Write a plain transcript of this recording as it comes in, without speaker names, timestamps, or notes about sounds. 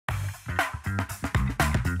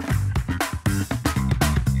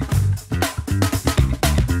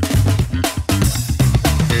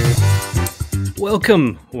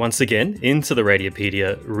Welcome once again into the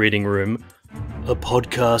Radiopedia Reading Room, a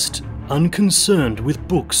podcast unconcerned with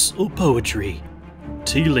books or poetry,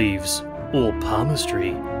 tea leaves or palmistry.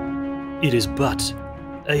 It is but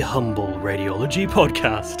a humble radiology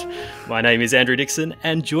podcast. My name is Andrew Dixon,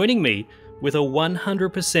 and joining me with a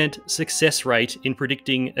 100% success rate in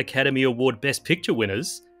predicting Academy Award Best Picture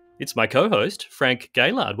winners, it's my co-host, Frank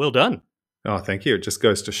Gaylard. Well done. Oh, thank you. It just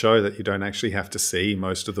goes to show that you don't actually have to see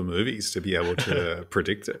most of the movies to be able to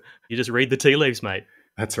predict it. You just read the tea leaves, mate.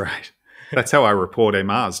 That's right. That's how I report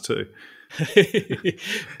MRs too.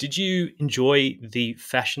 Did you enjoy the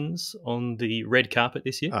fashions on the red carpet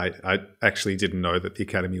this year? I actually didn't know that the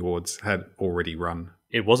Academy Awards had already run.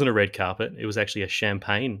 It wasn't a red carpet. It was actually a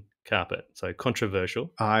champagne carpet, so controversial.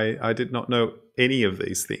 I did not know any of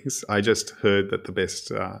these things. I just heard that the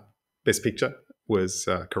best picture was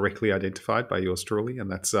correctly identified by yours truly,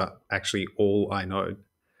 and that's actually all I know.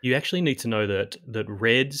 You actually need to know that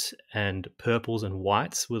reds and purples and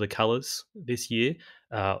whites were the colours this year.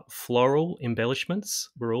 Floral embellishments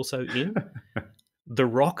were also in. The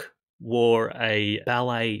Rock wore a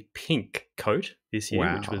ballet pink coat this year,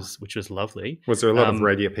 Wow. which was lovely. Was there a lot of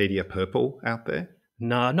Radiopedia purple out there?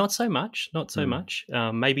 No, not so much. Not so much.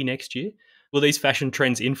 Maybe next year. Will these fashion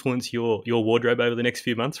trends influence your wardrobe over the next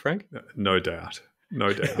few months, Frank? No doubt.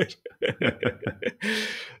 No doubt.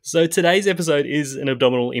 So today's episode is an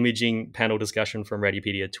abdominal imaging panel discussion from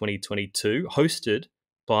Radiopedia 2022, hosted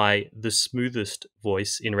by the smoothest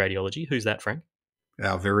voice in radiology. Who's that, Frank?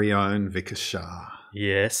 Our very own Vikas Shah.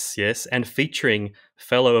 Yes, and featuring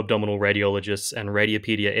fellow abdominal radiologists and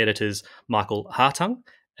Radiopedia editors Michael Hartung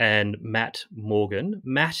and Matt Morgan.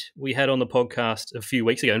 Matt, we had on the podcast a few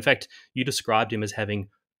weeks ago. In fact, you described him as having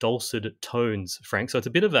dulcet tones, Frank. So it's a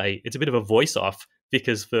bit of a voice-off,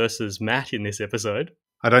 Vikas versus Matt in this episode.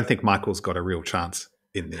 I don't think Michael's got a real chance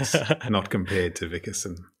in this, not compared to Vikas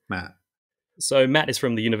and Matt. So Matt is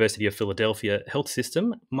from the University of Philadelphia Health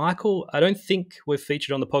System. Michael, I don't think we've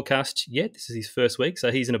featured on the podcast yet. This is his first week.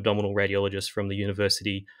 So he's an abdominal radiologist from the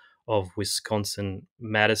University of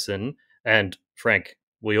Wisconsin-Madison. And Frank,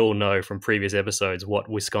 we all know from previous episodes what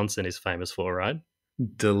Wisconsin is famous for, right?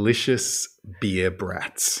 Delicious beer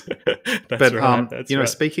brats. That's right.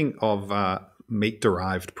 Speaking of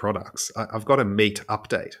meat-derived products, I've got a meat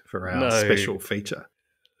update for our special feature.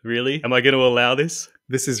 Really? Am I going to allow this?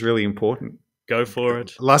 This is really important. Go for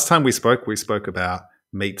it. Last time we spoke about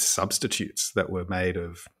meat substitutes that were made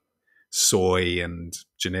of soy and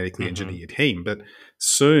genetically engineered heme. But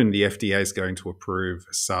soon the FDA is going to approve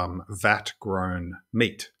some vat-grown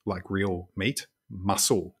meat, like real meat,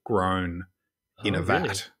 muscle grown in a vat.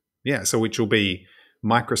 Really? Yeah, so which will be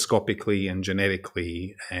microscopically and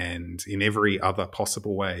genetically and in every other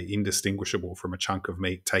possible way indistinguishable from a chunk of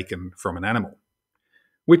meat taken from an animal,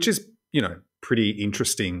 which is, pretty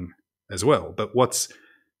interesting as well. But what's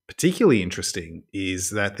particularly interesting is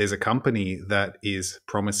that there's a company that is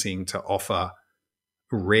promising to offer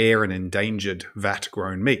rare and endangered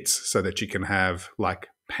vat-grown meats so that you can have like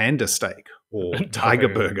panda steak or tiger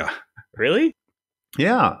burger. Really?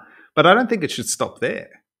 Yeah. But I don't think it should stop there.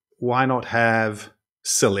 Why not have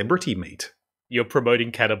celebrity meat? You're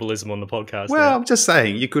promoting cannibalism on the podcast. Well, now. I'm just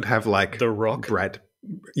saying you could have like The Rock. Brad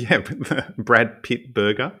Pitt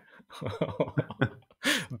burger.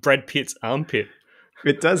 Brad Pitt's armpit.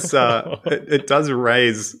 It does. It does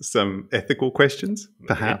raise some ethical questions,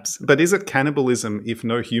 perhaps. But is it cannibalism if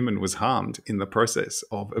no human was harmed in the process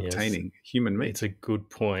of obtaining human meat? It's a good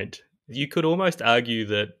point. You could almost argue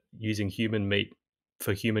that using human meat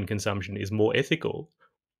for human consumption is more ethical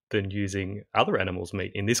than using other animals'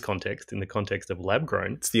 meat in this context, in the context of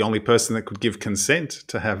lab-grown. It's the only person that could give consent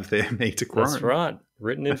to have their meat grown. That's right.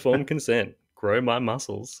 Written informed consent. Grow my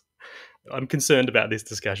muscles. I'm concerned about this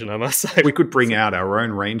discussion, I must say. We could bring out our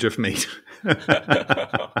own range of meat. The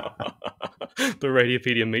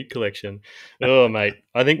Radiopedia meat collection. Oh, mate.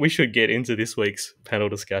 I think we should get into this week's panel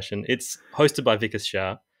discussion. It's hosted by Vikas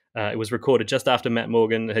Shah. It was recorded just after Matt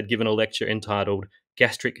Morgan had given a lecture entitled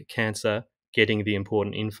Gastric Cancer, Getting the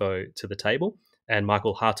Important Info to the Table, and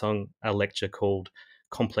Michael Hartung, a lecture called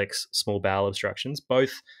Complex Small Bowel Obstructions.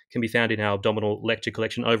 Both can be found in our abdominal lecture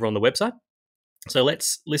collection over on the website. So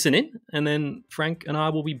let's listen in, and then Frank and I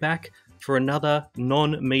will be back for another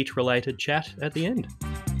non-meat related chat at the end.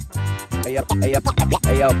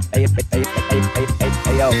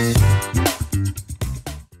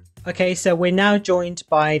 Okay, so we're now joined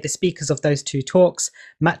by the speakers of those two talks,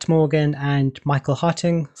 Matt Morgan and Michael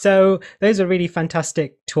Hartung. So those are really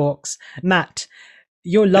fantastic talks. Matt,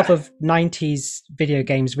 your love of 90s video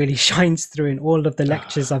games really shines through in all of the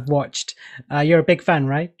lectures I've watched. You're a big fan,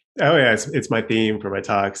 right? Oh yeah, it's my theme for my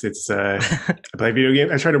talks. It's I play video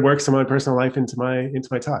games. I try to work some of my personal life into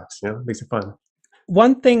my talks. You know, it makes it fun.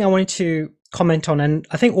 One thing I wanted to comment on, and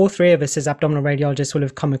I think all three of us as abdominal radiologists will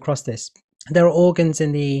have come across this. There are organs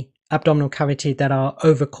in the abdominal cavity that are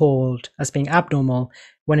overcalled as being abnormal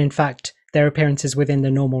when in fact their appearance is within the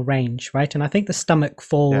normal range, right? And I think the stomach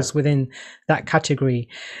falls within that category.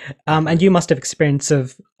 And you must have experience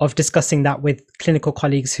of discussing that with clinical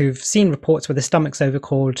colleagues who've seen reports where the stomach's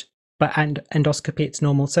overcalled, but endoscopy it's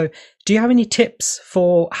normal. So do you have any tips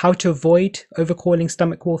for how to avoid overcalling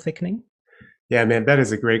stomach wall thickening? Yeah, man, that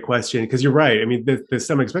is a great question because you're right. I mean, the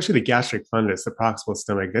stomach, especially the gastric fundus, the proximal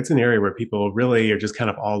stomach, that's an area where people really are just kind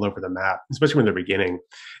of all over the map, especially when they're beginning.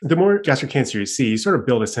 The more gastric cancer you see, you sort of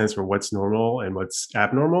build a sense for what's normal and what's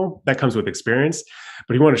abnormal. That comes with experience.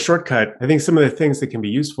 But if you want a shortcut, I think some of the things that can be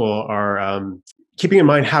useful are keeping in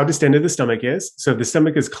mind how distended the stomach is. So if the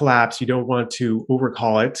stomach is collapsed, you don't want to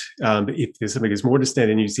overcall it. If the stomach is more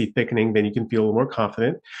distended and you see thickening, then you can feel a little more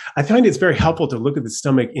confident. I find it's very helpful to look at the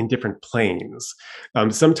stomach in different planes.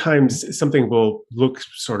 Sometimes something will look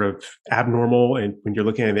sort of abnormal, and when you're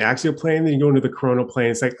looking at the axial plane, then you go into the coronal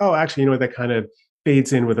plane. It's like, oh, actually, you know what, that kind of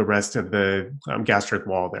fades in with the rest of the gastric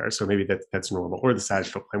wall there, so maybe that's normal, or the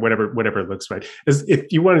sagittal plane, whatever looks right. If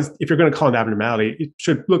you're going to call it abnormality, it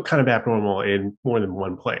should look kind of abnormal in more than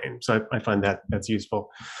one plane. So I find that that's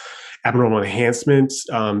useful. Abnormal enhancement,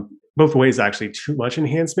 both ways actually, too much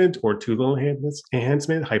enhancement or too little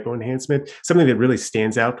enhancement, hypoenhancement. Something that really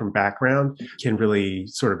stands out from background can really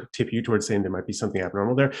sort of tip you towards saying there might be something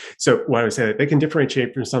abnormal there. So what I would say that they can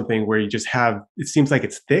differentiate from something where you just have, it seems like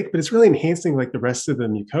it's thick, but it's really enhancing like the rest of the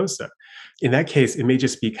mucosa. In that case, it may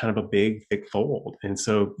just be kind of a big, thick fold. And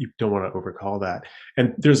so you don't want to overcall that.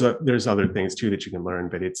 And there's other things too that you can learn,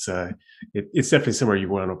 but it's definitely somewhere you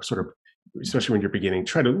want to sort of, especially when you're beginning,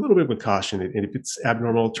 try to a little bit with caution. And if it's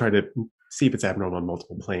abnormal, try to see if it's abnormal on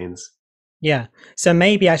multiple planes. Yeah. So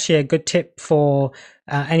maybe actually a good tip for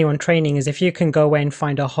anyone training is if you can go away and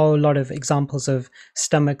find a whole lot of examples of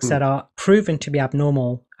stomachs that are proven to be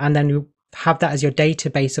abnormal, and then you have that as your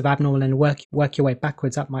database of abnormal and work your way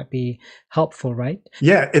backwards, that might be helpful, right?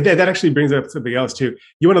 Yeah, that actually brings up something else too.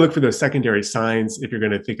 You want to look for those secondary signs if you're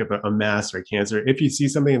going to think of a mass or a cancer. If you see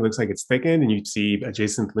something that looks like it's thickened and you see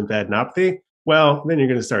adjacent lymphadenopathy, well, then you're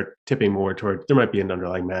going to start tipping more toward there might be an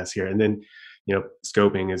underlying mass here. And then, you know,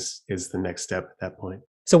 scoping is the next step at that point.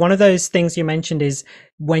 So one of those things you mentioned is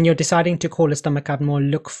when you're deciding to call a stomach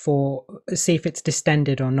abnormal, see if it's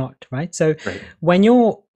distended or not, right? So when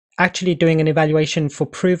you're actually doing an evaluation for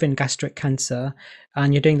proven gastric cancer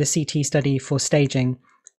and you're doing the CT study for staging,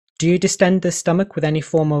 do you distend the stomach with any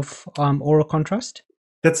form of oral contrast?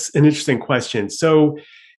 That's an interesting question. So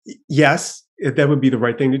yes, that would be the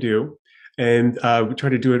right thing to do. And we try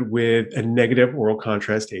to do it with a negative oral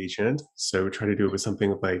contrast agent. So we try to do it with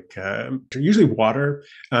something like usually water.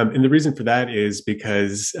 And the reason for that is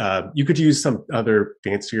because you could use some other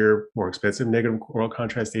fancier, more expensive negative oral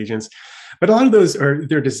contrast agents. But a lot of those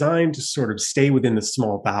they're designed to sort of stay within the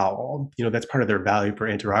small bowel. You know, that's part of their value for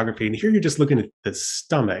enterography. And here you're just looking at the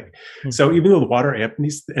stomach. Mm-hmm. So even though the water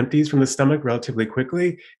empties from the stomach relatively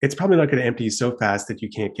quickly, it's probably not going to empty so fast that you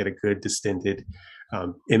can't get a good distended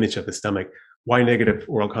image of the stomach. Why negative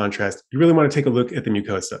oral contrast? You really want to take a look at the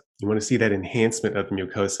mucosa. You want to see that enhancement of the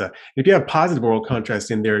mucosa. If you have positive oral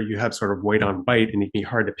contrast in there, you have sort of white on white, and it can be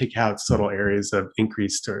hard to pick out subtle areas of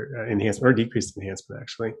increased or enhancement or decreased enhancement,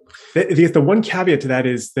 actually. The one caveat to that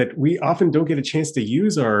is that we often don't get a chance to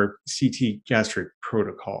use our CT gastric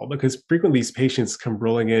protocol because frequently these patients come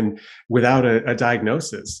rolling in without a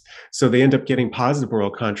diagnosis. So they end up getting positive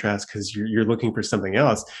oral contrast because you're looking for something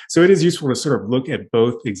else. So it is useful to sort of look at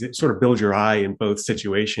both, sort of build your eye in both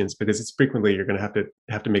situations, because it's frequently you're going to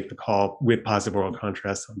have to make the call with positive oral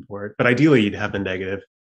contrast on board. But ideally, you'd have the negative.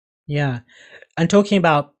 Yeah. And talking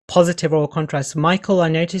about positive oral contrast, Michael, I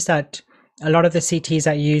noticed that a lot of the CTs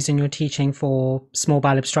that you use in your teaching for small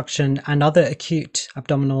bowel obstruction and other acute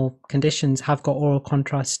abdominal conditions have got oral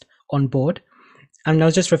contrast on board. And I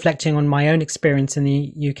was just reflecting on my own experience in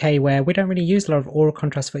the UK, where we don't really use a lot of oral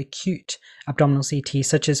contrast for acute abdominal CT,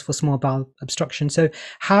 such as for small bowel obstruction. So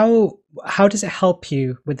how does it help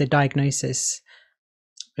you with the diagnosis?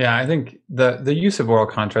 Yeah, I think the use of oral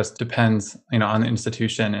contrast depends, on the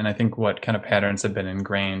institution, and I think what kind of patterns have been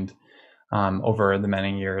ingrained over the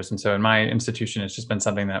many years. And so in my institution, it's just been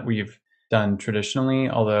something that we've done traditionally,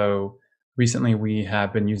 although recently we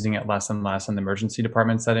have been using it less and less in the emergency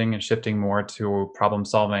department setting and shifting more to problem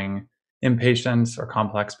solving inpatients or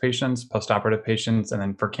complex patients, postoperative patients, and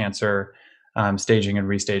then for cancer, staging and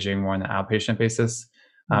restaging more on the outpatient basis.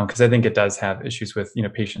 Because I think it does have issues with,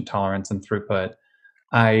 patient tolerance and throughput.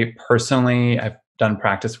 I personally, I've done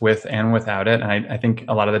practice with and without it. And I think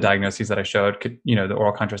a lot of the diagnoses that I showed could, the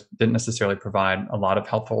oral contrast didn't necessarily provide a lot of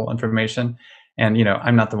helpful information. And,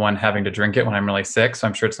 I'm not the one having to drink it when I'm really sick. So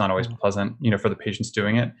I'm sure it's not always pleasant, for the patients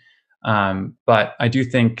doing it. But I do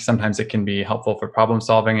think sometimes it can be helpful for problem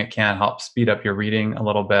solving. It can help speed up your reading a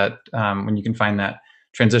little bit when you can find that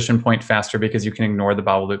transition point faster, because you can ignore the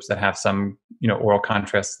bowel loops that have some, oral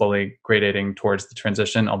contrast slowly gradating towards the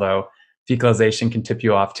transition, although fecalization can tip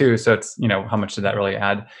you off too. So it's, how much did that really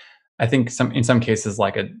add? I think in some cases,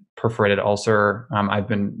 like a perforated ulcer, I've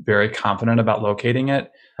been very confident about locating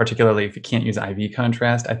it, particularly if you can't use IV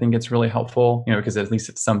contrast. I think it's really helpful, because at least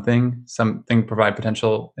it's something provide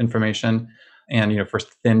potential information. And, for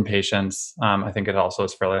thin patients, I think it also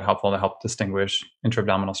is fairly helpful to help distinguish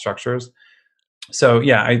intra-abdominal structures. So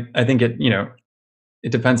yeah, I think it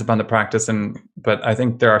depends upon the practice, but I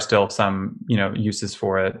think there are still some, uses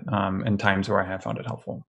for it, and times where I have found it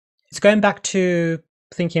helpful. It's going back to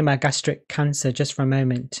thinking about gastric cancer just for a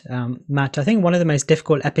moment, Matt. I think one of the most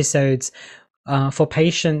difficult episodes for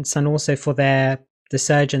patients and also for the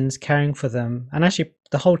surgeons caring for them, and actually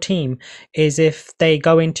the whole team, is if they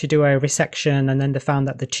go in to do a resection and then they found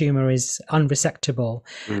that the tumor is unresectable.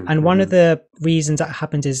 Mm-hmm. And one of the reasons that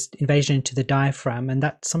happens is invasion into the diaphragm, and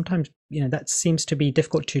that sometimes, that seems to be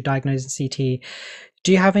difficult to diagnose in CT.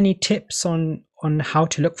 Do you have any tips on how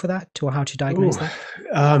to look for that or how to diagnose that?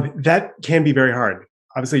 That can be very hard.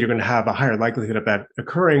 Obviously, you're going to have a higher likelihood of that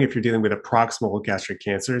occurring if you're dealing with a proximal gastric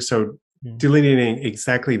cancer. So delineating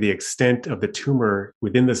exactly the extent of the tumor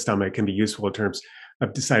within the stomach can be useful in terms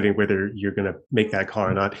of deciding whether you're going to make that call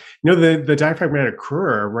or not. The diaphragmatic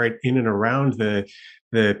crura right in and around the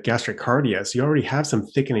gastric cardia. So you already have some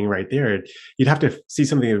thickening right there. You'd have to see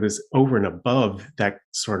something that was over and above that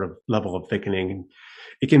sort of level of thickening.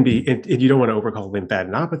 It can be, and you don't want to overcall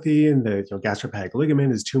lymphadenopathy, and the gastroparetic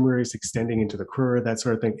ligament is tumorous extending into the crura, that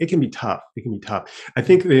sort of thing. It can be tough. I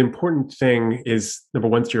think the important thing is, number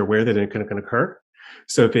one, you're aware that it can occur.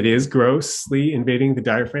 So if it is grossly invading the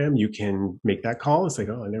diaphragm, you can make that call. It's like,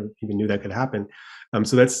 oh, I never even knew that could happen.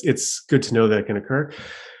 So it's good to know that it can occur.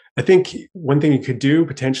 I think one thing you could do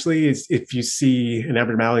potentially is if you see an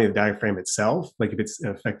abnormality in the diaphragm itself, like if it's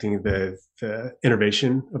affecting the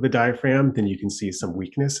innervation of the diaphragm, then you can see some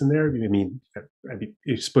weakness in there.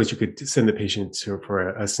 I suppose you could send the patient for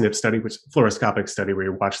a SNP study, which is a fluoroscopic study where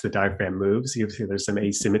you watch the diaphragm move, see if there's some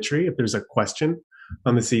asymmetry. If there's a question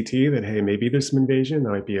on the CT that, hey, maybe there's some invasion, that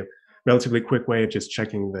might be a relatively quick way of just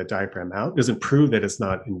checking the diaphragm out. It doesn't prove that it's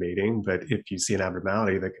not invading, but if you see an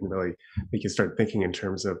abnormality, that can really make you start thinking in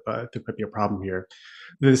terms of there could be a problem here.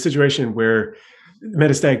 The situation where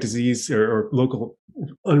metastatic disease or local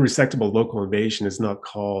unresectable local invasion is not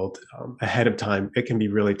called ahead of time, it can be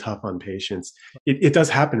really tough on patients. It does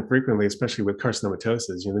happen frequently, especially with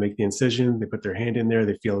carcinomatosis. They make the incision, they put their hand in there,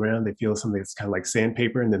 they feel around, they feel something that's kind of like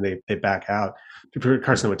sandpaper, and then they back out. For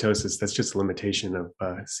carcinomatosis, that's just a limitation of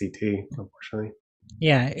CT, unfortunately.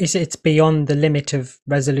 Yeah, it's beyond the limit of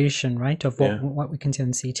resolution, right, of what we can see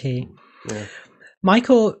on CT. Yeah.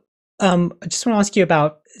 Michael, I just want to ask you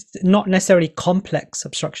about not necessarily complex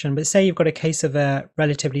obstruction, but say you've got a case of a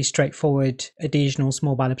relatively straightforward adhesional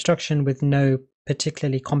small bowel obstruction with no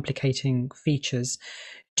particularly complicating features.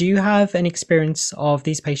 Do you have any experience of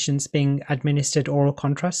these patients being administered oral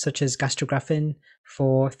contrast, such as gastrografin,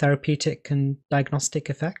 for therapeutic and diagnostic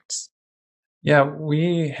effects? Yeah,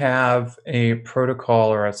 we have a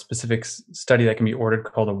protocol or a specific study that can be ordered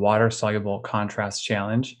called a water-soluble contrast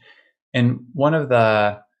challenge. And one of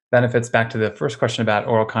the benefits, back to the first question about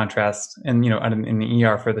oral contrast and, in the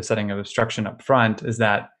ER for the setting of obstruction up front, is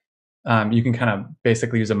that you can kind of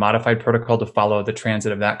basically use a modified protocol to follow the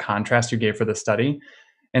transit of that contrast you gave for the study.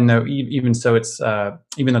 And though even so, it's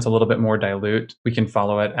even though it's a little bit more dilute, we can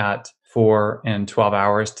follow it at 4 and 12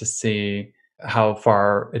 hours to see how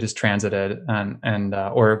far it is transited, and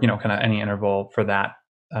or kind of any interval for that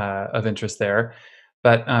of interest there.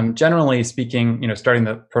 But generally speaking, starting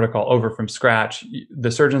the protocol over from scratch, the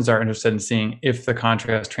surgeons are interested in seeing if the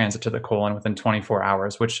contrast transit to the colon within 24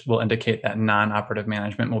 hours, which will indicate that non-operative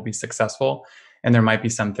management will be successful, and there might be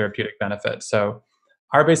some therapeutic benefit. So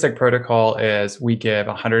our basic protocol is we give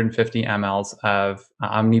 150 mLs of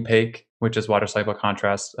Omnipaque, which is water-soluble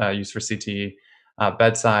contrast used for CT,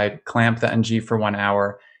 bedside, clamp the NG for 1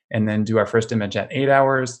 hour, and then do our first image at 8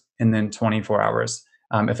 hours and then 24 hours.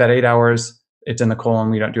 If at 8 hours, it's in the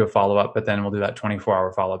colon, we don't do a follow-up, but then we'll do that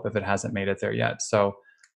 24-hour follow-up if it hasn't made it there yet. So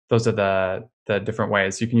those are the different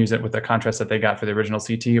ways. You can use it with the contrast that they got for the original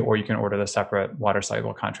CT, or you can order the separate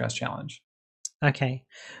water-soluble contrast challenge. Okay.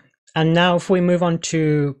 And now if we move on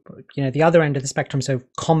to, the other end of the spectrum, so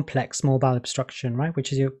complex small bowel obstruction, right,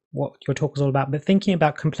 which is what your talk was all about, but thinking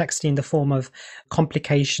about complexity in the form of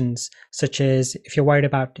complications, such as if you're worried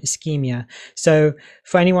about ischemia. So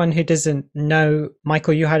for anyone who doesn't know,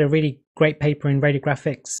 Michael, you had a really great paper in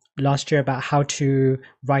Radiographics last year about how to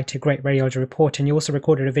write a great radiology report, and you also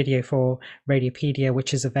recorded a video for Radiopedia,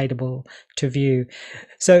 which is available to view.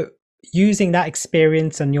 So using that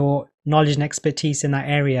experience and your knowledge and expertise in that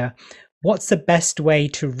area, what's the best way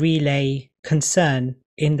to relay concern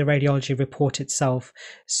in the radiology report itself?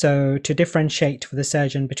 So to differentiate for the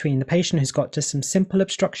surgeon between the patient who's got just some simple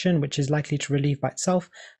obstruction, which is likely to relieve by itself,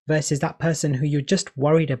 versus that person who you're just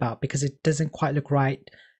worried about because it doesn't quite look right.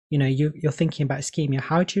 You're thinking about ischemia.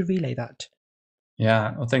 How do you relay that?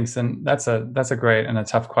 Yeah, well, thanks. And that's a great and a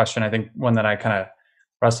tough question. I think one that I kind of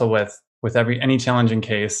wrestle with any challenging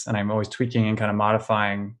case, and I'm always tweaking and kind of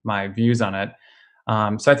modifying my views on it.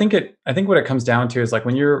 So I think what it comes down to is, like,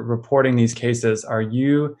 when you're reporting these cases, are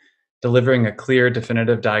you delivering a clear,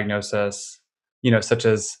 definitive diagnosis, such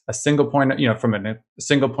as a single point, from a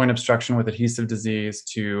single point obstruction with adhesive disease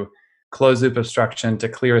to closed loop obstruction to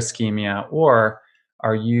clear ischemia, or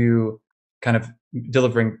are you kind of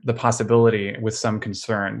delivering the possibility with some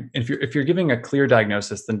concern? If you're giving a clear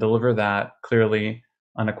diagnosis, then deliver that clearly,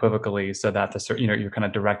 unequivocally, so that you're kind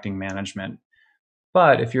of directing management.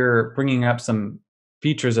 But if you're bringing up some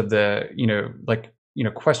features of the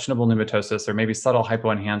questionable pneumatosis, or maybe subtle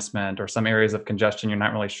hypoenhancement, or some areas of congestion you're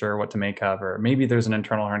not really sure what to make of, or maybe there's an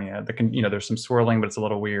internal hernia that can, there's some swirling but it's a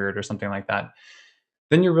little weird or something like that,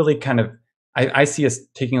 then you're really kind of, I see us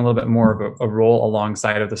taking a little bit more of a role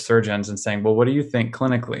alongside of the surgeons and saying, well, what do you think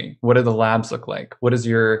clinically? What do the labs look like? What does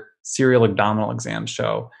your serial abdominal exam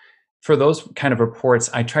show? For those kind of reports,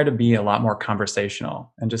 I try to be a lot more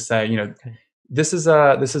conversational and just say, okay, this is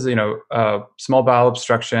a small bowel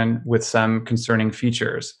obstruction with some concerning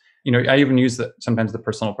features. I even use sometimes the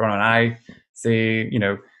personal pronoun. I say,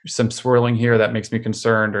 some swirling here that makes me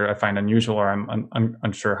concerned, or I find unusual, or I'm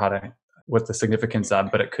unsure what the significance of,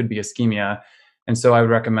 but it could be ischemia. And so I would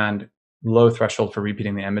recommend low threshold for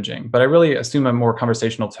repeating the imaging. But I really assume a more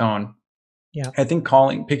conversational tone. Yeah, I think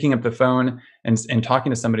picking up the phone and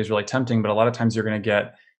talking to somebody is really tempting, but a lot of times you might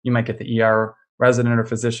get the ER resident or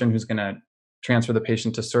physician who's going to transfer the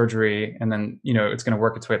patient to surgery, and then it's going to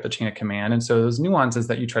work its way up the chain of command. And so those nuances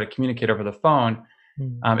that you try to communicate over the phone,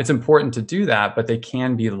 it's important to do that, but they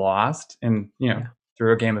can be lost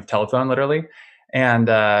through a game of telephone, literally. And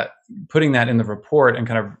putting that in the report and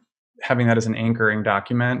kind of having that as an anchoring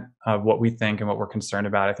document of what we think and what we're concerned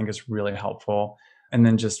about, I think is really helpful. And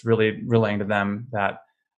then just really relaying to them that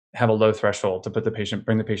have a low threshold to bring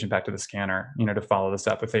the patient back to the scanner, to follow this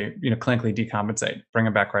up. If they, clinically decompensate, bring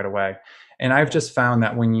them back right away. And I've just found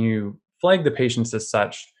that when you flag the patients as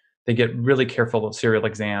such, they get really careful with serial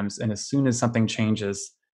exams. And as soon as something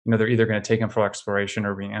changes, they're either going to take them for exploration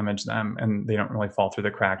or re-image them, and they don't really fall through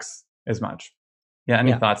the cracks as much. Yeah.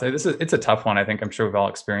 Any thoughts? It's a tough one. I think I'm sure we've all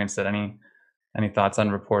experienced it. Any thoughts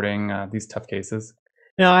on reporting these tough cases?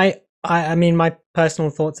 No, I mean, my personal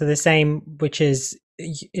thoughts are the same, which is,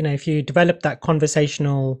 if you develop that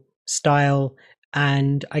conversational style,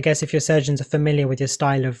 and I guess if your surgeons are familiar with your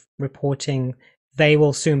style of reporting, they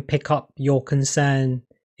will soon pick up your concern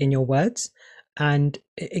in your words. And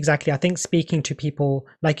exactly, I think speaking to people,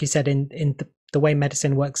 like you said, in the way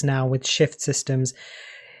medicine works now with shift systems,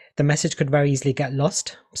 the message could very easily get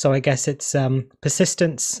lost. So I guess it's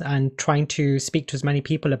persistence and trying to speak to as many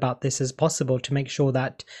people about this as possible to make sure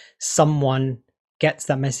that someone gets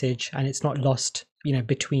that message and it's not lost,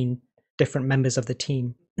 between different members of the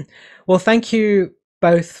team. Well, thank you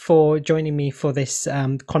both for joining me for this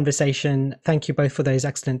conversation. Thank you both for those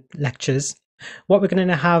excellent lectures. What we're going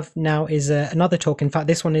to have now is another talk. In fact,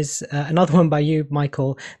 this one is another one by you,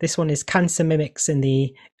 Michael. This one is cancer mimics in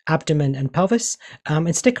the abdomen and pelvis.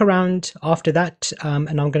 And stick around after that,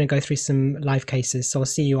 and I'm going to go through some live cases. So I'll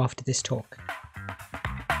see you after this talk.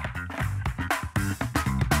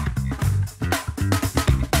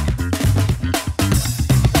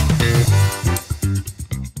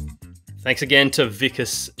 Thanks again to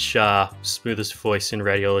Vikas Shah, smoothest voice in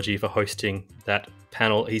radiology, for hosting that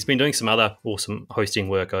panel. He's been doing some other awesome hosting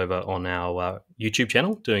work over on our YouTube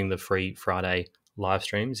channel, doing the free Friday live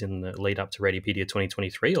streams in the lead up to Radiopedia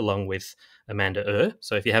 2023, along with Amanda.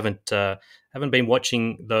 So if you haven't been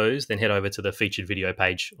watching those, then head over to the featured video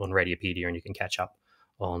page on Radiopedia and you can catch up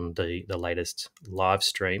on the latest live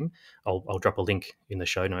stream. I'll drop a link in the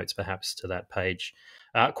show notes perhaps to that page.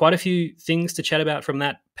 Quite a few things to chat about from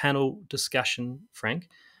that panel discussion, Frank.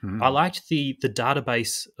 I liked the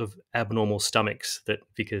database of abnormal stomachs that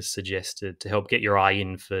Vikas suggested to help get your eye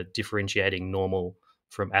in for differentiating normal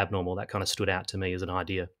from abnormal. That kind of stood out to me as an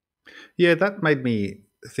idea. Yeah, that made me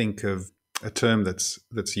think of a term that's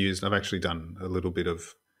used. I've actually done a little bit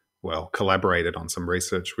of, collaborated on some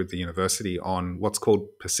research with the university on what's called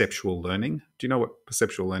perceptual learning. Do you know what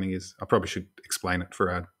perceptual learning is? I probably should explain it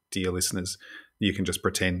for our dear listeners. You can just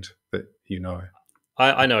pretend that you know.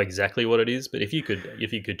 I know exactly what it is, but if you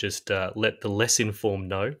could just let the less informed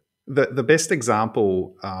know. The best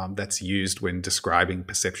example that's used when describing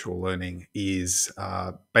perceptual learning is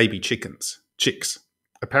baby chicks.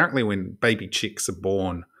 Apparently, when baby chicks are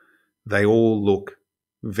born, they all look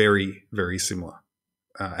very, very similar.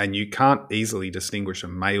 And you can't easily distinguish a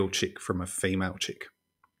male chick from a female chick.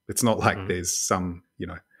 It's not like there's some,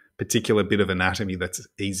 particular bit of anatomy that's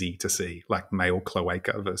easy to see, like male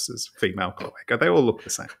cloaca versus female cloaca. They all look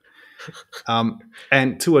the same.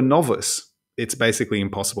 And to a novice, it's basically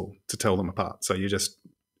impossible to tell them apart. So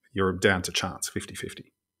you're down to chance, 50-50.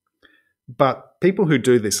 But people who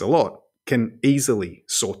do this a lot can easily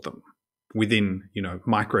sort them within,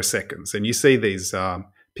 microseconds. And you see these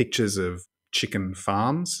pictures of chicken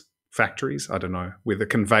farms, factories, I don't know, with a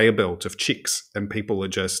conveyor belt of chicks, and people are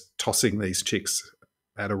just tossing these chicks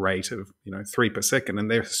at a rate of, 3 per second,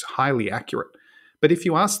 and they're highly accurate. But if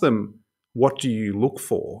you ask them, what do you look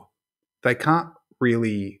for? They can't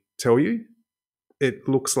really tell you. It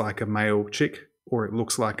looks like a male chick or it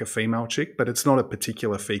looks like a female chick, but it's not a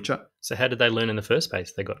particular feature. So how did they learn in the first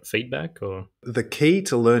place? They got feedback, or? The key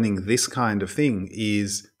to learning this kind of thing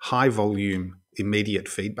is high volume, immediate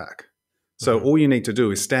feedback. So all you need to do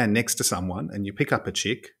is stand next to someone and you pick up a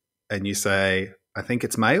chick and you say, I think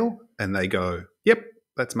it's male. And they go, yep,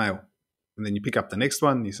 that's male. And then you pick up the next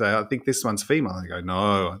one and you say, I think this one's female. And they go,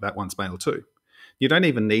 no, that one's male too. You don't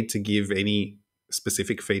even need to give any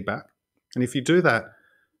specific feedback. And if you do that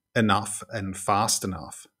enough and fast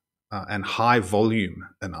enough and high volume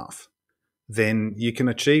enough, then you can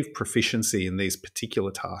achieve proficiency in these particular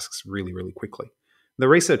tasks really, really quickly. The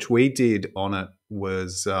research we did on it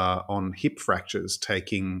was on hip fractures,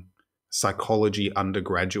 taking psychology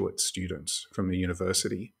undergraduate students from the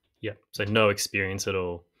university. Yeah, so no experience at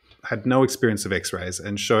all. Had no experience of x-rays,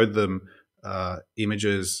 and showed them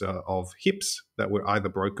images of hips that were either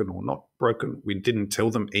broken or not broken. We didn't tell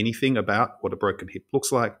them anything about what a broken hip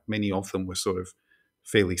looks like. Many of them were sort of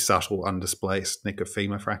fairly subtle, undisplaced neck of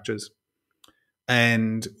femur fractures.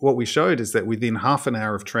 And what we showed is that within half an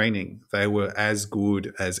hour of training, they were as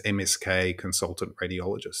good as MSK consultant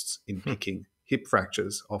radiologists in picking hip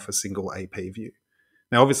fractures off a single AP view.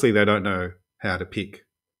 Now, obviously, they don't know how to pick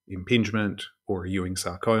impingement or a Ewing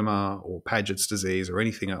sarcoma or Paget's disease or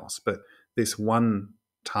anything else, but this one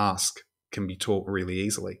task can be taught really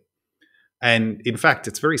easily. And in fact,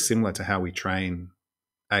 it's very similar to how we train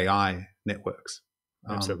AI networks.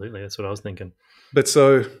 Absolutely, that's what I was thinking. But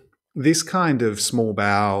so this kind of small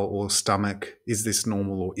bowel or stomach, is this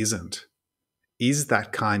normal or isn't, is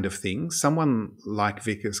that kind of thing. Someone like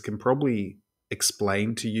Vikas can probably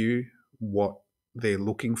explain to you what they're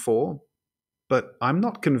looking for, but I'm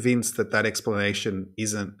not convinced that that explanation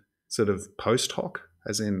isn't sort of post hoc,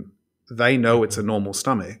 as in they know it's a normal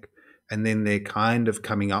stomach, and then they're kind of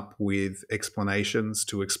coming up with explanations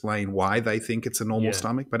to explain why they think it's a normal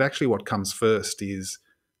stomach. But actually what comes first is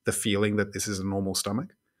the feeling that this is a normal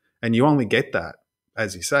stomach. And you only get that,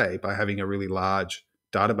 as you say, by having a really large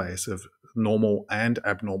database of normal and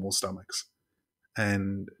abnormal stomachs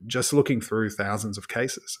and just looking through thousands of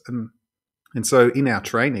cases. And so in our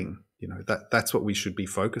training, that's what we should be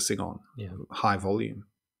focusing on, high volume.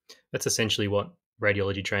 That's essentially what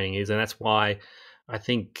radiology training is. And that's why I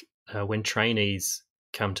think when trainees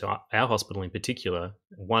come to our hospital in particular,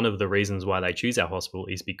 one of the reasons why they choose our hospital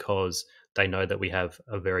is because they know that we have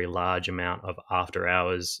a very large amount of after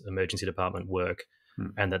hours emergency department work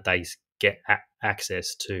and that they get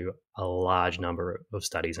access to a large number of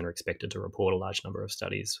studies and are expected to report a large number of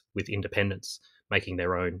studies with independence, making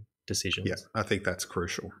their own decisions. Yeah, I think that's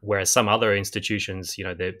crucial. Whereas some other institutions,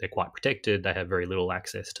 they're quite protected. They have very little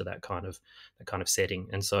access to that kind of setting.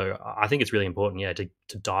 And so I think it's really important,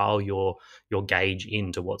 to dial your gauge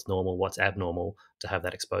into what's normal, what's abnormal, to have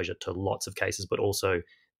that exposure to lots of cases, but also,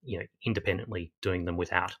 independently doing them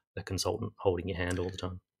without a consultant holding your hand all the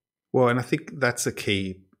time. Well, and I think that's a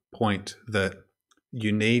key point, that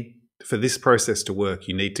you need, for this process to work,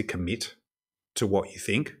 you need to commit to what you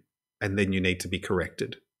think, and then you need to be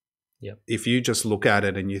corrected. Yep. If you just look at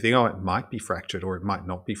it and you think, it might be fractured or it might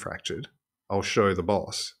not be fractured, I'll show the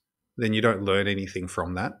boss, then you don't learn anything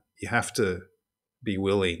from that. You have to be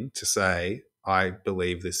willing to say, I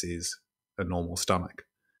believe this is a normal stomach.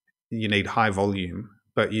 you need high volume,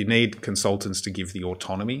 but you need consultants to give the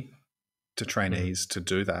autonomy to trainees to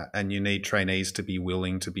do that. And you need trainees to be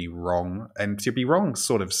willing to be wrong, and to be wrong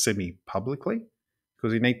sort of semi-publicly,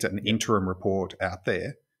 because you need an interim report out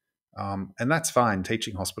there. And that's fine.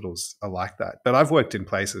 Teaching hospitals are like that. But I've worked in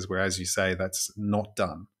places where, as you say, that's not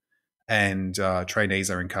done. And trainees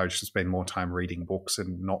are encouraged to spend more time reading books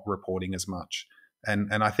and not reporting as much.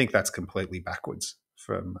 And I think that's completely backwards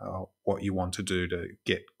from what you want to do to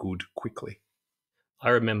get good quickly. I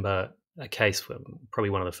remember a case where probably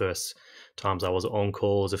one of the first times I was on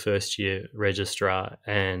call as a first-year registrar,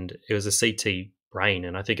 and it was a CT brain,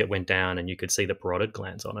 and I think it went down and you could see the parotid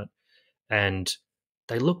glands on it. And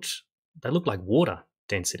they looked like water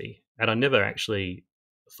density. And I never actually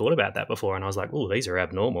thought about that before. And I was like, oh, these are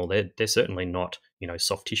abnormal. They're certainly not,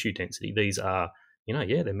 soft tissue density. These are,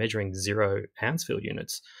 they're measuring 0 Hounsfield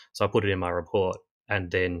units. So I put it in my report,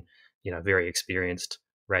 and then, very experienced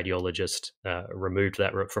radiologist removed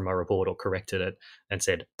that from my report or corrected it and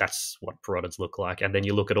said, that's what parotids look like. And then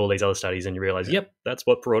you look at all these other studies and you realize, yep, that's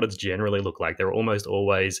what parotids generally look like. They're almost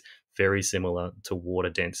always very similar to water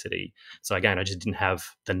density. So again, I just didn't have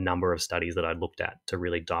the number of studies that I looked at to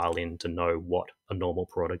really dial in to know what a normal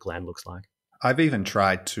parotid gland looks like. I've even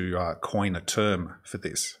tried to coin a term for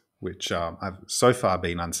this, which I've so far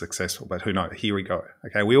been unsuccessful, but who knows? Here we go.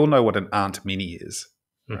 Okay, we all know what an Aunt Minnie is.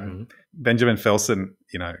 Right? Benjamin Felsen,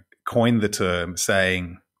 coined the term,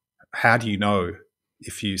 saying, how do you know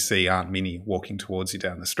if you see Aunt Minnie walking towards you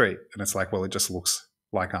down the street? And it's like, well, it just looks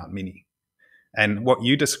like Aunt Minnie. And what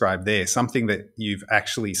you described there, something that you've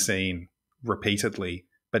actually seen repeatedly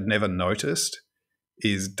but never noticed,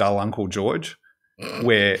 is dull Uncle George,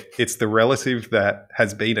 where it's the relative that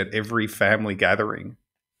has been at every family gathering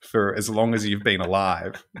for as long as you've been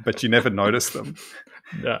alive, but you never notice them.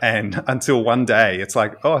 No. And until one day it's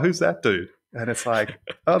like, oh, who's that dude? And it's like,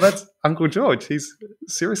 oh, that's Uncle George. He's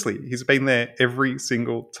been there every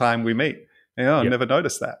single time we meet. And, I never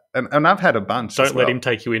noticed that. And I've had a bunch. Don't let him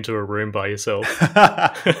take you into a room by yourself.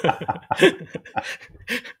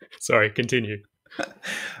 Sorry, continue.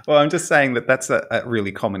 Well, I'm just saying that that's a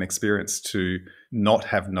really common experience, to not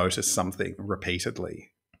have noticed something repeatedly.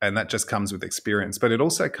 And that just comes with experience. But it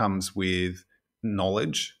also comes with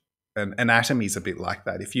knowledge. And anatomy is a bit like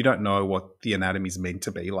that. If you don't know what the anatomy is meant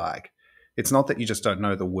to be like, it's not that you just don't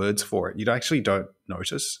know the words for it. You actually don't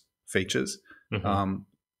notice features.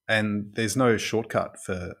 And there's no shortcut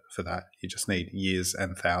for that. You just need years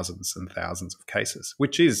and thousands of cases,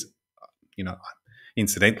 which is,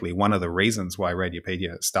 incidentally, one of the reasons why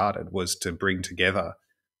Radiopedia started, was to bring together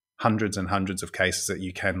hundreds and hundreds of cases that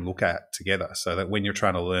you can look at together, so that when you're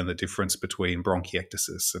trying to learn the difference between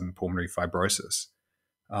bronchiectasis and pulmonary fibrosis,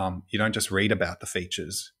 you don't just read about the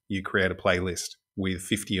features. You create a playlist with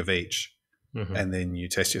 50 of each, and then you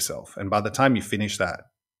test yourself. And by the time you finish that,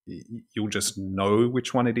 you'll just know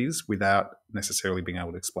which one it is without necessarily being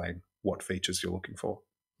able to explain what features you're looking for.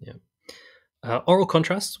 Yeah. Oral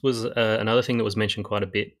contrast was another thing that was mentioned quite a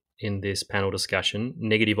bit in this panel discussion.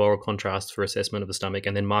 Negative oral contrast for assessment of the stomach.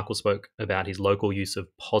 And then Michael spoke about his local use of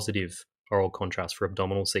positive oral contrast for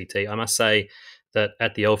abdominal CT. I must say that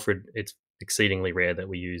at the Alfred, it's exceedingly rare that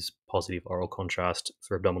we use positive oral contrast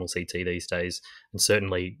for abdominal CT these days. And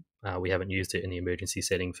certainly we haven't used it in the emergency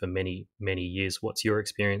setting for many, many years. What's your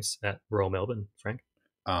experience at Royal Melbourne, Frank?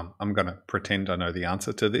 I'm going to pretend I know the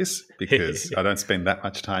answer to this, because I don't spend that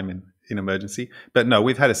much time in emergency. But no,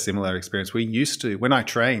 we've had a similar experience. We used to, when I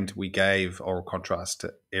trained, we gave oral contrast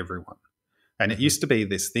to everyone. And it used to be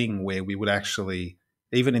this thing where we would actually,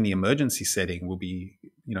 even in the emergency setting, we'll be,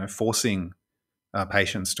 forcing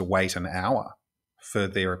patients to wait an hour for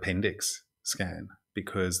their appendix scan,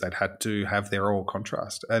 because they'd had to have their oral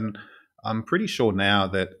contrast. And I'm pretty sure now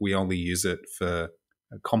that we only use it for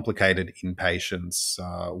complicated inpatients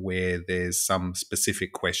where there's some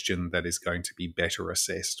specific question that is going to be better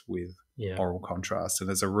assessed with oral contrast. And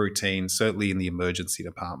as a routine, certainly in the emergency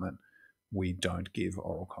department, we don't give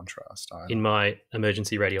oral contrast either. In my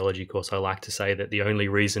emergency radiology course, I like to say that the only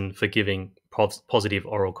reason for giving positive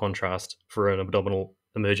oral contrast for an abdominal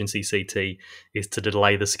emergency CT is to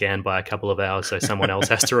delay the scan by a couple of hours, so someone else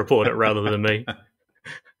has to report it rather than me.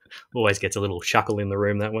 Always gets a little chuckle in the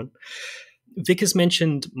room, that one. Vikas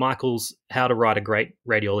mentioned Michael's How to Write a Great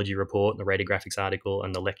Radiology Report, the radiographics article,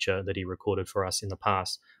 and the lecture that he recorded for us in the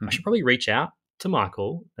past. I should probably reach out to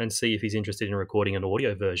Michael and see if he's interested in recording an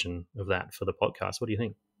audio version of that for the podcast. What do you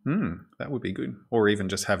think? That would be good. Or even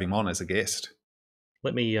just have him on as a guest.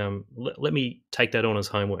 Let me take that on as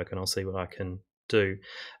homework, and I'll see what I can do.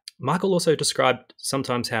 Michael also described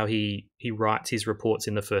sometimes how he writes his reports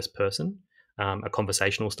in the first person. a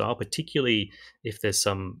conversational style, particularly if there's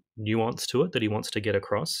some nuance to it that he wants to get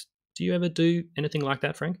across. Do you ever do anything like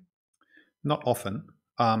that, Frank? Not often.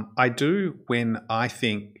 I do when I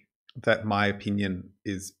think that my opinion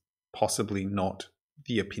is possibly not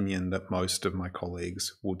the opinion that most of my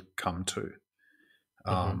colleagues would come to.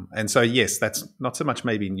 And so, yes, that's not so much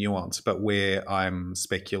maybe nuance, but where I'm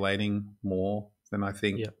speculating more than I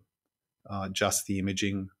think just the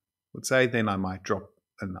imaging would say, then I might drop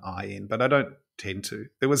an I in, but I don't tend to.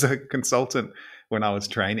 There was a consultant when I was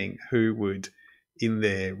training who would, in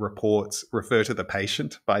their reports, refer to the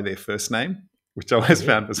patient by their first name, which I always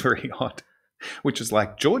found was very odd, which is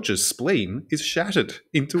like, George's spleen is shattered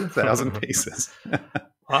into 1,000 pieces.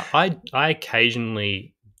 I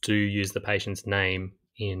occasionally do use the patient's name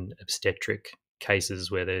in obstetric cases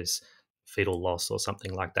where there's fetal loss or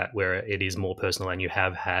something like that, where it is more personal and you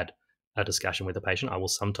have had a discussion with the patient. I will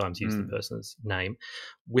sometimes use the person's name.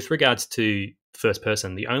 With regards to first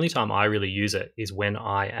person, the only time I really use it is when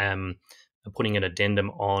I am putting an addendum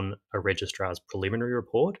on a registrar's preliminary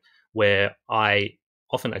report, where I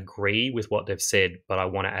often agree with what they've said, but I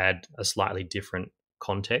want to add a slightly different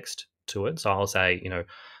context to it. So I'll say,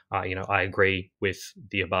 I agree with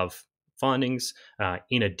the above findings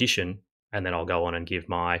in addition, and then I'll go on and give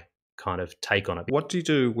my kind of take on it. What do you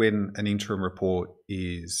do when an interim report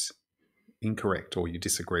is incorrect or you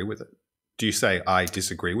disagree with it? Do you say, I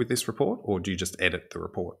disagree with this report, or do you just edit the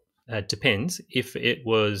report? Depends. If it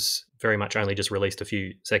was very much only just released a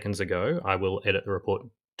few seconds ago, I will edit the report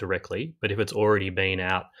directly. But if it's already been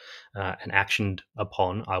out and actioned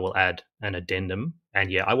upon, I will add an addendum. And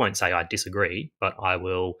I won't say I disagree, but I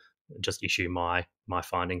will just issue my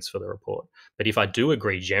findings for the report. But if I do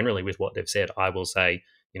agree generally with what they've said, I will say,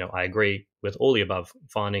 I agree with all the above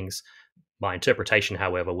findings. My interpretation,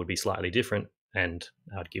 however, would be slightly different, and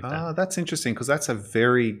I'd give that. That's interesting, because that's a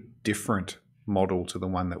very different model to the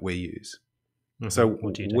one that we use. So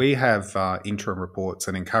we have interim reports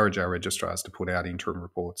and encourage our registrars to put out interim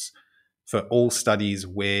reports for all studies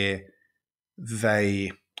where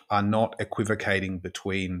they are not equivocating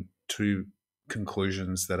between two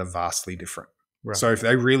conclusions that are vastly different. Right. So if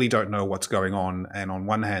they really don't know what's going on, and on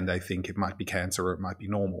one hand they think it might be cancer or it might be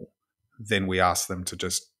normal, then we ask them to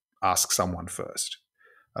just ask someone first.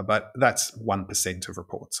 But that's 1% of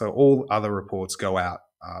reports. So all other reports go out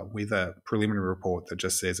with a preliminary report that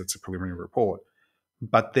just says it's a preliminary report.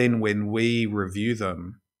 But then when we review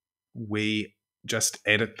them, we just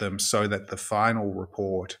edit them so that the final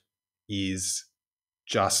report is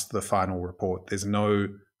just the final report. There's no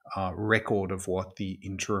record of what the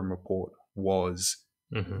interim report was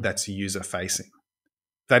that's user-facing.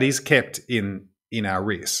 That is kept in our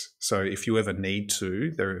RIS. So if you ever need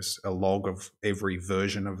to, there's a log of every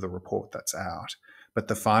version of the report that's out. But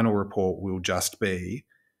the final report will just be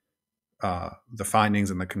the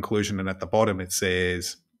findings and the conclusion. And at the bottom it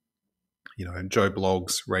says, Joe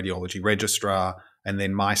Blogg's radiology registrar, and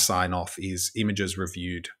then my sign-off is images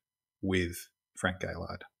reviewed with Frank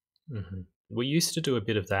Gaillard. We used to do a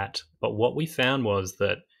bit of that, but what we found was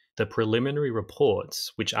that the preliminary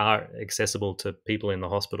reports, which are accessible to people in the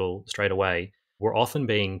hospital straight away, were often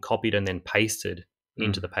being copied and then pasted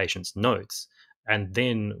into the patient's notes. And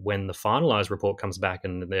then when the finalized report comes back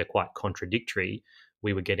and they're quite contradictory,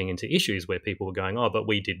 we were getting into issues where people were going, but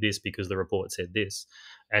we did this because the report said this.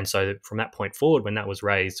 And so from that point forward, when that was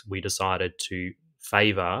raised, we decided to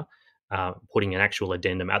favour putting an actual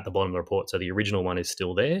addendum at the bottom of the report. So the original one is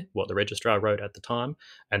still there, what the registrar wrote at the time,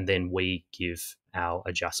 and then we give our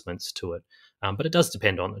adjustments to it. But it does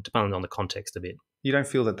depend on the context a bit. You don't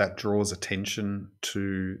feel that draws attention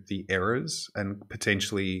to the errors and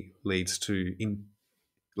potentially leads to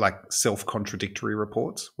self-contradictory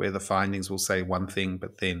reports where the findings will say one thing,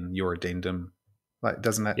 but then your addendum,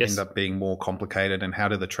 doesn't that end up being more complicated? And how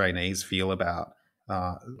do the trainees feel about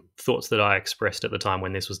thoughts that I expressed at the time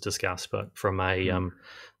when this was discussed? But from a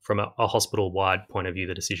hospital-wide point of view,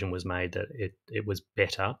 the decision was made that it was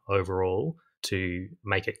better overall to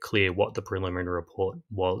make it clear what the preliminary report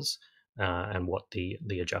was and what the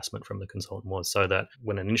adjustment from the consultant was, so that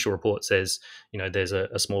when an initial report says, there's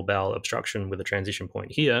a small bowel obstruction with a transition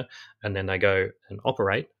point here, and then they go and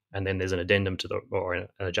operate, and then there's an addendum or an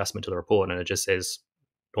adjustment to the report, and it just says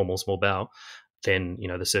normal small bowel, then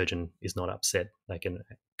the surgeon is not upset. They can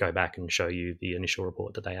go back and show you the initial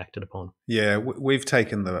report that they acted upon. Yeah, we've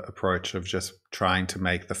taken the approach of just trying to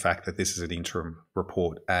make the fact that this is an interim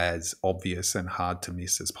report as obvious and hard to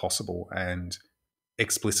miss as possible, and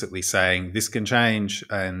explicitly saying this can change.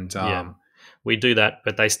 And we do that,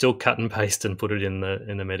 but they still cut and paste and put it in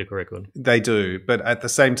the medical record. They do, but at the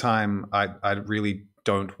same time, I really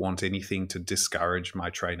don't want anything to discourage my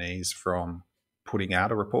trainees from putting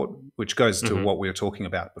out a report, which goes to what we were talking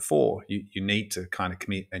about before. You need to kind of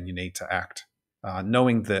commit and you need to act,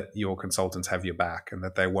 knowing that your consultants have your back and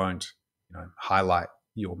that they won't, highlight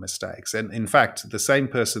your mistakes. And in fact, the same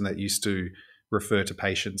person that used to refer to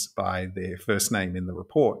patients by their first name in the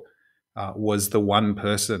report was the one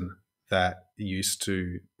person that used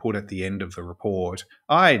to put at the end of the report,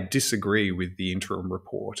 I disagree with the interim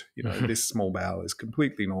report. This small bowel is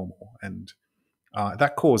completely normal. And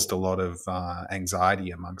that caused a lot of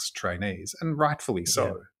anxiety amongst trainees, and rightfully so.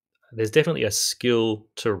 Yeah. There's definitely a skill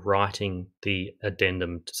to writing the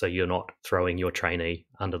addendum so you're not throwing your trainee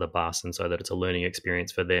under the bus, and so that it's a learning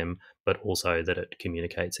experience for them, but also that it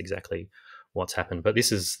communicates exactly what's happened. But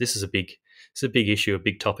this is a big issue, a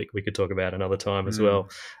big topic we could talk about another time as well.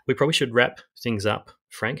 We probably should wrap things up.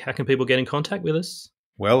 Frank, how can people get in contact with us?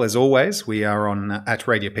 Well, as always, we are on at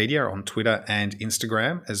Radiopedia on Twitter and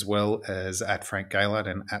Instagram, as well as at Frank Gaylard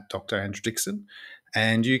and at Dr. Andrew Dixon.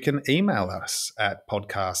 And you can email us at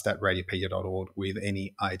podcast@radiopedia.org with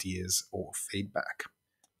any ideas or feedback.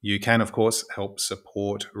 You can, of course, help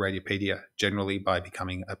support Radiopedia generally by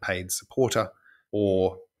becoming a paid supporter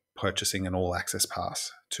or purchasing an all-access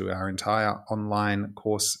pass to our entire online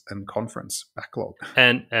course and conference backlog.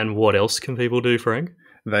 And what else can people do, Frank?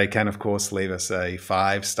 They can, of course, leave us a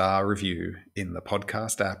 5-star review in the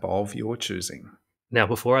podcast app of your choosing. Now,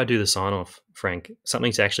 before I do the sign-off, Frank,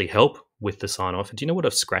 something to actually help with the sign-off. Do you know what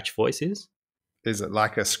a scratch voice is? Is it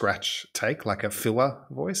like a scratch take, like a filler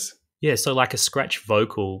voice? Yeah, so like a scratch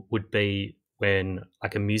vocal would be when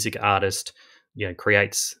like a music artist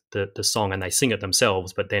creates the song and they sing it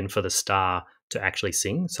themselves, but then for the star to actually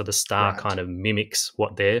sing. So the star kind of mimics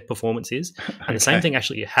what their performance is. And the same thing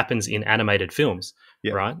actually happens in animated films,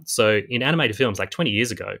 right? So in animated films, like 20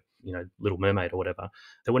 years ago, Little Mermaid or whatever,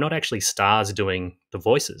 there were not actually stars doing the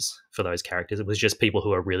voices for those characters. It was just people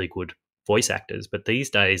who are really good voice actors. But these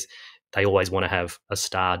days, they always want to have a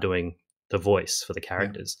star doing the voice for the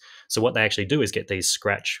characters. So what they actually do is get these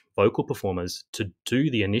scratch vocal performers to do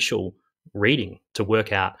the initial reading, to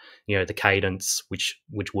work out the cadence, which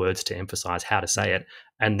words to emphasize, how to say it,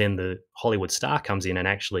 and then the Hollywood star comes in and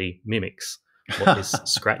actually mimics what this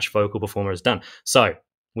scratch vocal performer has done. So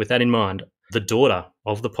with that in mind, the daughter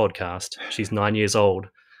of the podcast, she's 9 years old,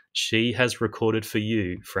 she has recorded for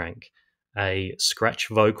you, Frank, a scratch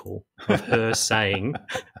vocal of her saying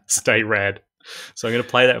 "Stay rad." So I'm going to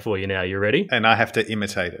play that for you now. You ready? And I have to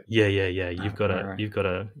imitate it. Yeah. You've got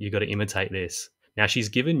to imitate this. Now she's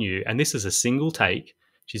given you, and this is a single take,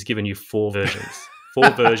 she's given you 4 versions.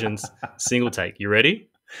 4 versions, single take. You ready?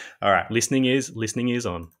 All right. Listening is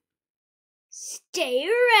on. Stay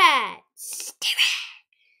rad. Stay rad.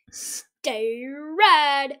 Stay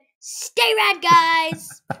rad. Stay rad,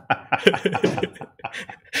 guys.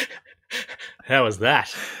 How was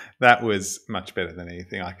that? That was much better than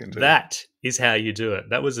anything I can do. That is how you do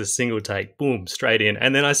it. That was a single take. Boom, straight in.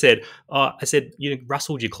 And then I said, you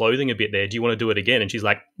rustled your clothing a bit there. Do you want to do it again? And she's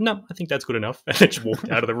like, no, I think that's good enough. And then she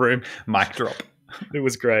walked out of the room. Mic drop. It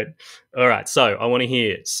was great. All right. So I want to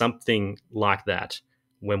hear something like that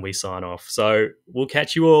when we sign off. So we'll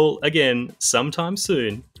catch you all again sometime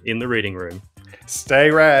soon in the reading room.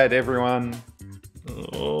 Stay rad, everyone.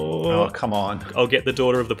 Oh, come on. I'll get the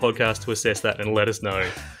daughter of the podcast to assess that and let us know.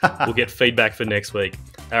 We'll get feedback for next week.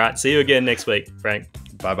 All right. See you again next week, Frank.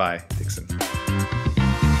 Bye-bye, Dixon.